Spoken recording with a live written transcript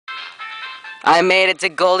I made it to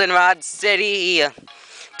Goldenrod City,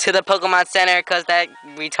 to the Pokemon Center, because that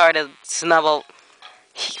retarded Snubble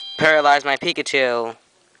paralyzed my Pikachu.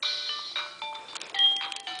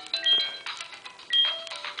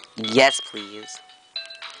 Yes, please.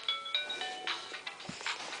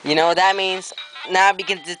 You know what that means? Now I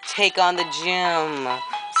begin to take on the gym.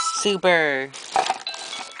 Super.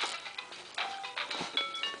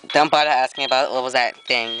 Don't bother asking about what was that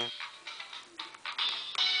thing.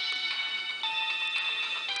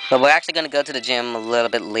 But we're actually gonna go to the gym a little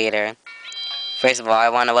bit later. First of all, I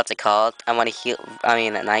wanna what's it called? I wanna heal. I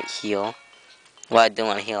mean, a night heal. Well, I do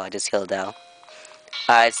wanna heal. I just healed though.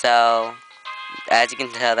 Alright, so as you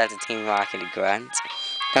can tell, that's a Team Rocket grunt.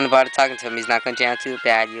 Don't bother talking to him. He's not gonna jam too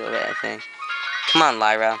bad. You or anything. Come on,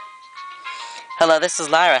 Lyra. Hello, this is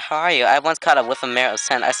Lyra. How are you? I once caught a whiff of Meryl's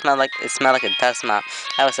scent. It smelled like a dust mop.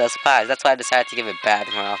 I was so surprised. That's why I decided to give it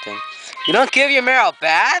baths more often. You don't give your Meryl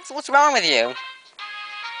baths? What's wrong with you?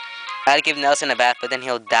 I'd give Nelson a bath, but then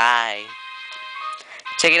he'll die.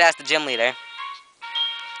 Check it out, the gym leader.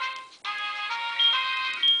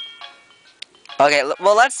 Okay,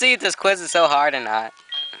 well, let's see if this quiz is so hard or not.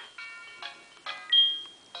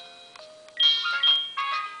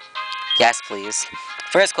 Yes, please.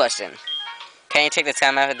 First question. Can you take the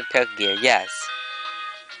time out of the Poke Gear? Yes.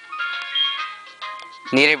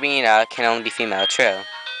 Neither Rena can only be female. True.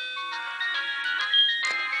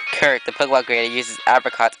 Kurt, the Pokeball grader, uses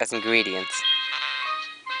apricots as ingredients.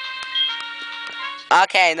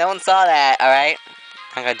 Okay, no one saw that, alright?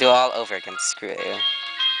 I'm gonna do it all over again. Screw you.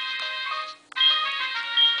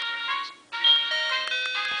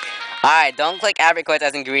 Alright, don't click apricots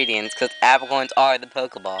as ingredients, because apricots are the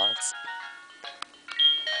Pokeballs.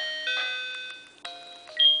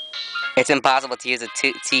 It's impossible to use a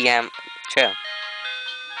TM. True.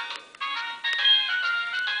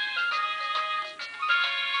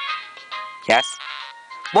 Yes?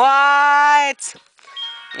 What?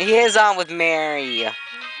 He is on with Mary.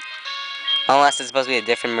 Unless it's supposed to be a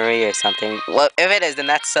different Marie or something. Well, if it is, then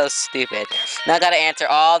that's so stupid. Now I gotta answer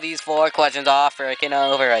all these 4 questions all freaking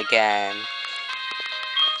over again.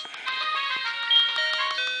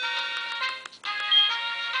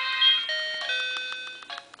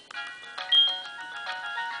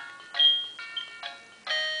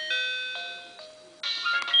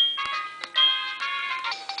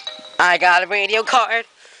 I got a radio card.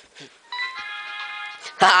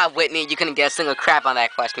 Haha, Whitney, you couldn't get a single crap on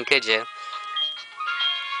that question, could you?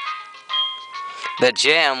 The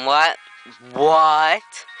gym, what? What?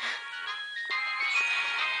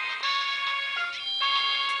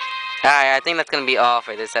 Alright, I think that's gonna be all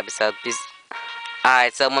for this episode.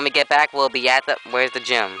 Alright, so when we get back, we'll be at where's the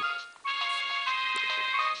gym?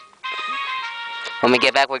 When we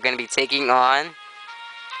get back, we're gonna be taking on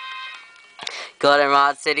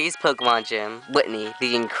Goldenrod City's Pokemon Gym. Whitney,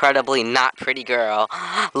 the incredibly not pretty girl.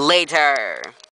 Later!